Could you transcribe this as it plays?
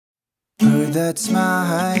that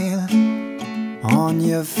smile on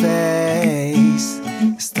your face,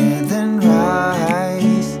 stand and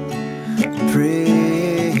rise,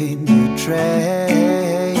 print the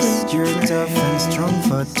trace. You're tough and strong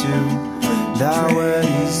for two, that world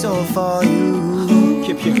is all for you.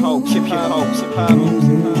 Keep your hope, keep your hope,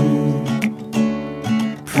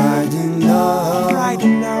 Pride and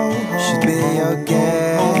love should be your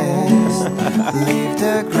guest. Leave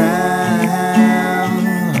the ground,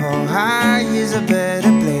 oh, high is a better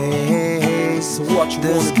place.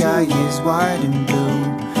 The sky is white and blue,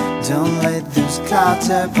 don't let those clouds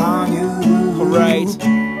upon you. Alright.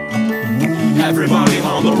 Everybody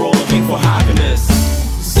on the road looking for happiness.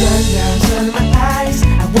 Sundown's on my eyes,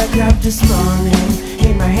 I woke up this morning.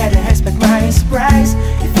 In my head I expect my surprise.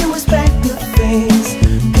 If you expect good things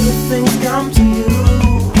come to you.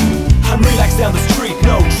 I'm relaxed down the street,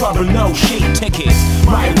 no trouble, no shit tickets.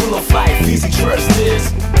 My rule of life, easy trust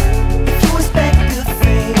is. If you expect good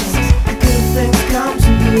things come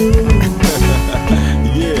to you.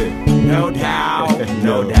 Yeah, no doubt,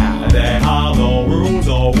 no doubt. There are no rules,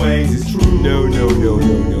 always it's true. No,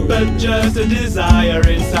 but just a desire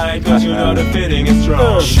inside, cause you know the feeling is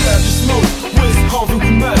strong. Share the smoke, with hungry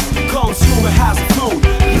we must. Consume a house of food,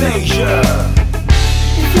 pleasure.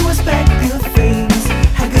 If you expect good things,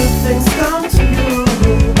 how good things come to you.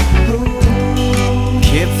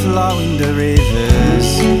 Keep flowing the rivers,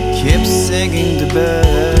 keep singing the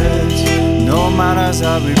birds. No matter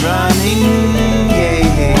how we running,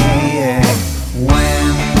 yeah. When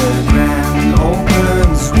the ground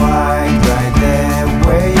opens wide, right there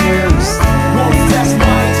where you stand. One step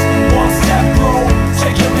right, one step go.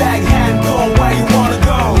 Take your back hand, go where you wanna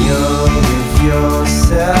go. You lift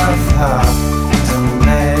yourself up, don't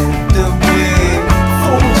let the wind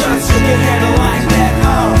Full just took your head like that,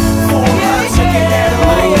 Full just took your head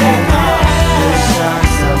like that, The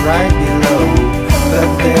sharks are right below, but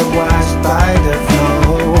they're washed by the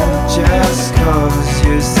flow. Just cause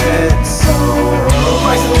you said so.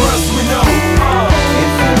 Rise the worst we know.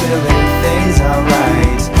 If you believe things are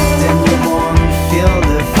right, then you won't feel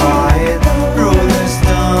the fight. Through the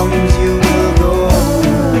storms you will go.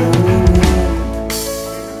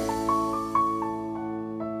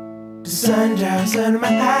 The sundown's on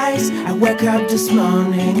my eyes, I wake up this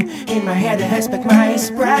morning. In my head I expect my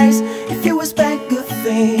surprise. If you expect good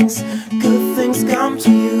things come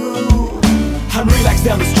to you. I'm relaxed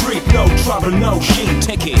down the street, no trouble, no shit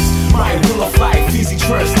tickets. My rule of life, easy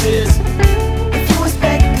trust is. If you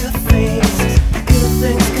expect good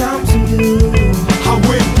things come to you. I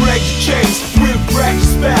will break the chains, will break the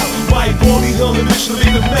spell. My body on a mission,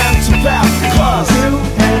 leave the man to bow. Cause You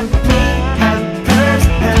and me and hers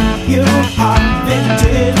and you are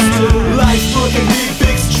victims too. life's putting me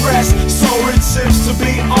big stress, so it seems to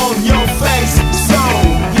be on your face. So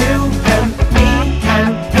You and me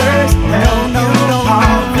and hers and you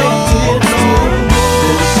are victims too.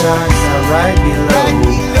 The sharks are right below,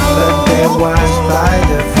 but they're washed by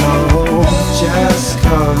the flow. Just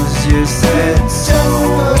cause you said so.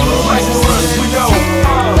 rise the worst we know.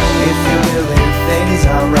 If you believe things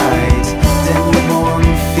are right, then you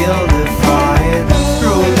won't feel the fight.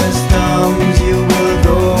 Through the storms you will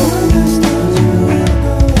go.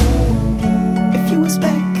 If you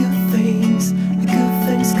expect good things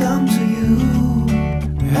come to you.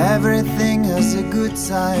 Everything has a good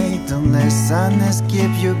side, don't let sadness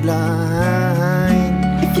keep you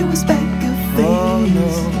blind. If you expect good Oh things,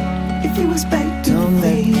 no, if you expect good don't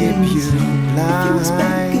let things, keep you if you expect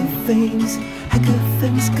blind. good things, how good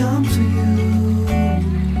things come to you.